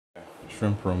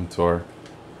shrimp room tour.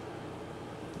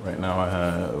 Right now I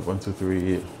have 1, 2,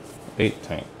 3, 8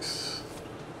 tanks.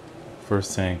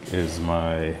 First tank is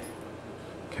my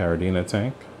Caridina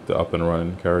tank, the up and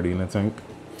running Caridina tank.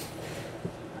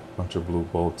 Bunch of blue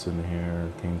bolts in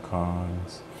here, King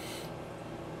Kongs.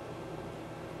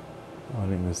 I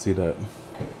didn't even see that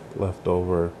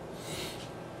leftover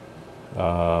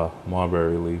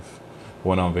mulberry leaf.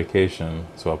 Went on vacation,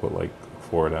 so I put like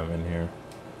 4 of them in here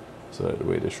so that the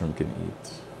way the shrimp can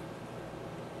eat.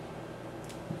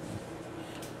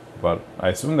 But I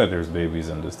assume that there's babies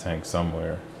in this tank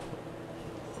somewhere.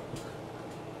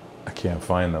 I can't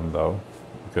find them though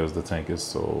because the tank is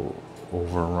so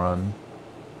overrun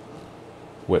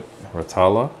with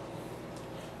Rotala.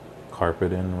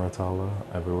 Carpet in Rotala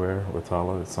everywhere.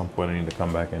 Rotala. At some point I need to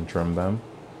come back and trim them.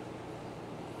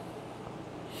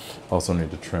 Also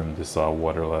need to trim this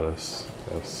water lettuce.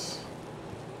 That's,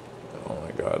 oh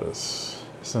my god, it's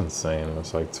insane.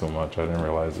 It's like too much. I didn't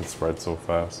realize it spread so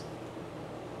fast.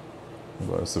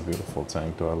 But it's a beautiful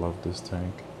tank though. I love this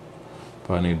tank.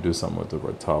 But I need to do something with the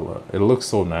Rotala. It looks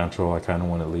so natural. I kind of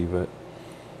want to leave it.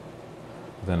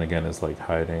 Then again, it's like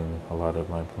hiding a lot of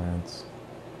my plants.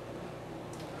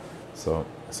 So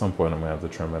at some point I'm gonna have to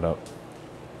trim it up.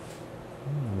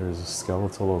 There's a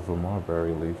skeletal of a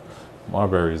mulberry leaf.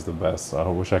 Mulberry is the best. I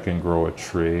wish I can grow a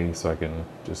tree so I can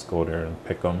just go there and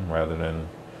pick them rather than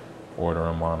order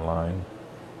them online.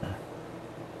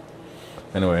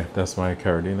 Anyway, that's my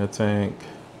Caridina tank.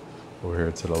 Over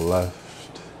here to the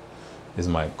left is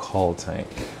my Call tank.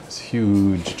 It's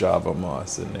huge Java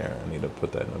moss in there. I need to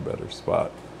put that in a better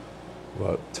spot.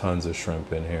 But tons of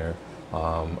shrimp in here.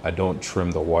 I don't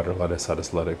trim the water lettuce. I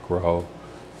just let it grow.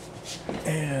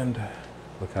 And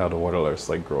look how the water lettuce is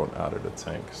like growing out of the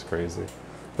tank. It's crazy.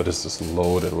 But it's just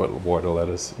loaded with water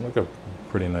lettuce. Look, a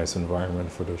pretty nice environment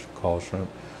for the Call shrimp.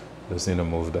 Just need to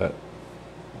move that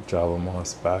Java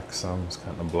moss back some. It's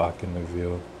kind of blocking the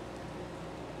view.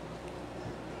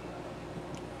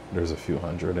 There's a few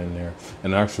hundred in there.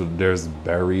 And actually there's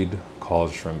buried Call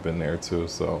shrimp in there too.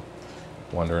 So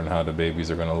wondering how the babies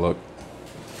are gonna look.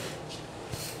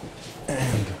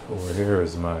 And over here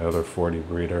is my other 40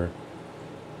 breeder.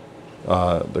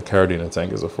 The Caridina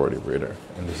tank is a 40 breeder.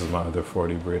 And this is my other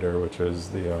 40 breeder, which is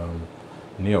the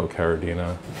Neo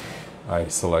Caridina. I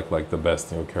select like the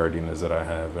best Neo Caridinas that I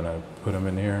have and I put them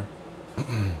in here.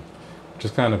 Which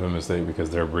is kind of a mistake because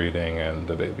they're breeding and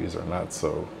the babies are not,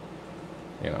 so,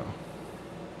 you know.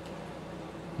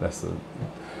 That's the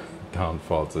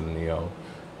downfall to Neo.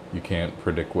 You can't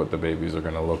predict what the babies are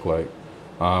gonna look like.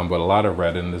 But a lot of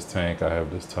red in this tank. I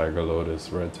have this Tiger Lotus,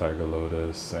 red Tiger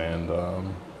Lotus, and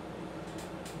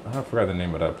I forgot the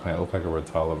name of that plant. It looked like a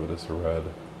Rotala, but it's red.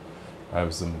 I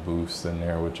have some Boost in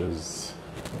there, which is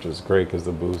great because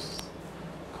the Boost,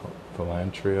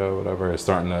 Philantria, whatever, is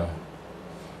starting to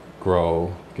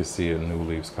grow. You can see new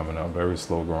leaves coming out. Very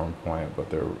slow growing plant, but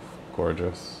they're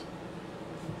gorgeous.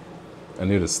 I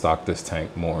need to stock this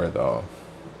tank more though.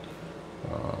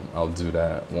 I'll do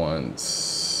that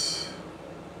once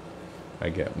I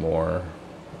get more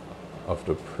of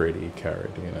the pretty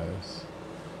Caridinas.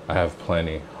 I have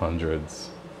plenty, hundreds.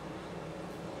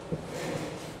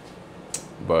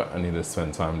 But I need to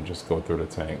spend time to just go through the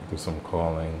tank, do some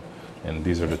calling. And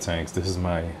these are the tanks. This is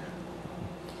my,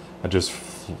 I just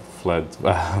fed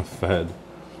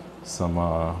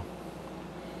some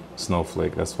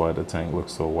snowflake. That's why the tank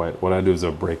looks so white. What I do is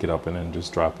I break it up and then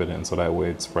just drop it in so that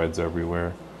way it spreads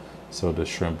everywhere. So the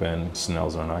shrimp and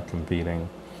snails are not competing.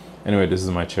 Anyway, this is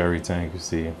my cherry tank. You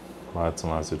see lots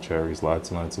and lots of cherries,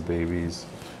 lots and lots of babies.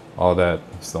 All that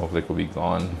snowflake will be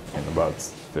gone in about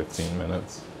 15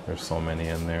 minutes. There's so many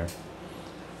in there.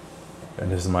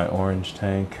 And this is my orange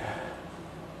tank.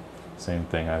 Same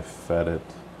thing, I fed it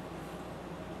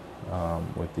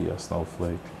with the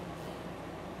snowflake.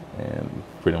 And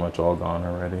pretty much all gone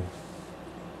already.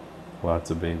 Lots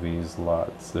of babies,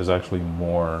 lots. There's actually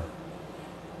more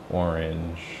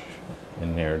orange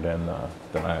in there than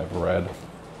I have red.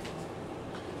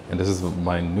 And this is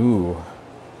my new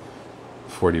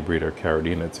 40 breeder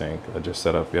Caridina tank I just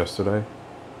set up yesterday.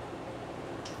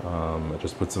 I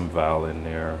just put some Val in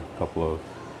there, a couple of,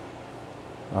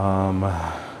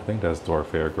 I think that's dwarf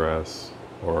airgrass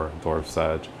or dwarf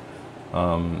sage.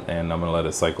 And I'm gonna let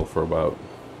it cycle for about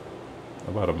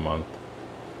a month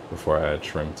before I add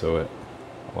shrimp to it.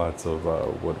 Lots of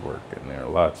woodwork in there,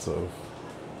 lots of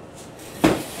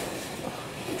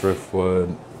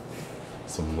driftwood,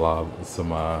 some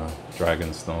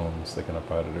dragon stone sticking up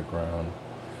out of the ground.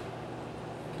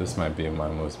 This might be my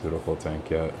most beautiful tank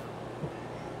yet.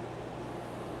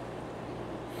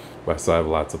 But I still have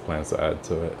lots of plants to add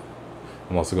to it.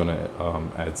 I'm also gonna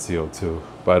add CO2.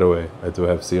 By the way, I do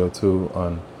have CO2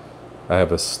 on. I have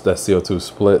that CO2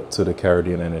 split to the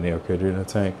Caribbean and the Neo Caribbean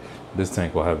tank. This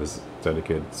tank will have its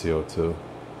dedicated CO2.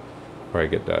 Probably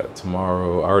get that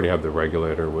tomorrow. I already have the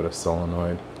regulator with a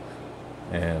solenoid,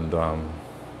 and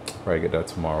probably get that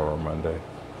tomorrow or Monday.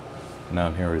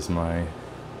 Down here is my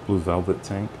Blue Velvet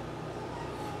tank.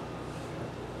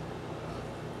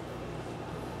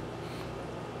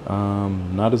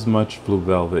 Not as much Blue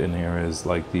Velvet in here as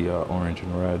like the orange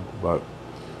and red, but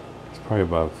it's probably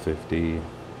about 50.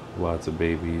 Lots of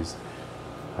babies.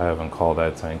 I haven't called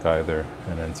that tank either.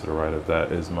 And then to the right of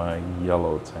that is my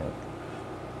yellow tank.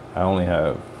 I only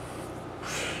have,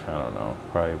 I don't know,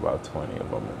 probably about 20 of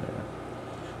them in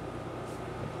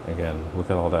there. Again,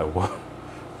 look at all that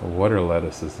the water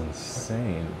lettuce is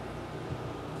insane.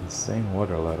 Insane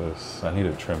water lettuce. I need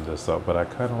to trim this up, but I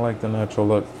kind of like the natural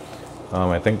look.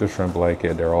 I think the shrimp like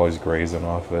it. They're always grazing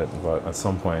off it, but at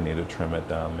some point I need to trim it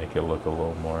down, make it look a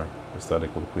little more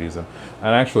aesthetically pleasing.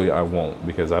 And actually I won't,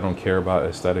 because I don't care about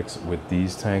aesthetics with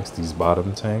these tanks, these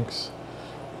bottom tanks.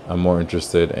 I'm more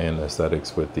interested in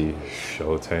aesthetics with the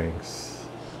show tanks,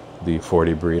 the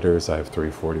 40 breeders. I have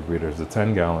 3 40 breeders. The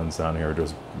 10 gallons down here are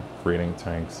just breeding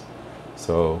tanks.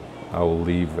 So I will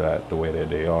leave that the way that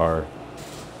they are.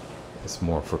 It's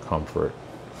more for comfort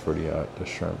for the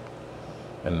shrimp.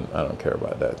 And I don't care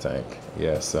about that tank.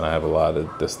 Yes, and I have a lot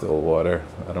of distilled water.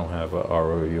 I don't have a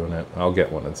RO unit. I'll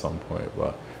get one at some point,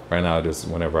 but right now, just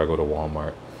whenever I go to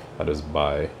Walmart, I just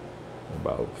buy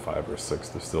about 5 or 6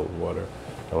 distilled water.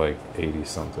 They're like 80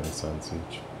 something cents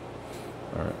each.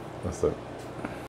 All right, that's it.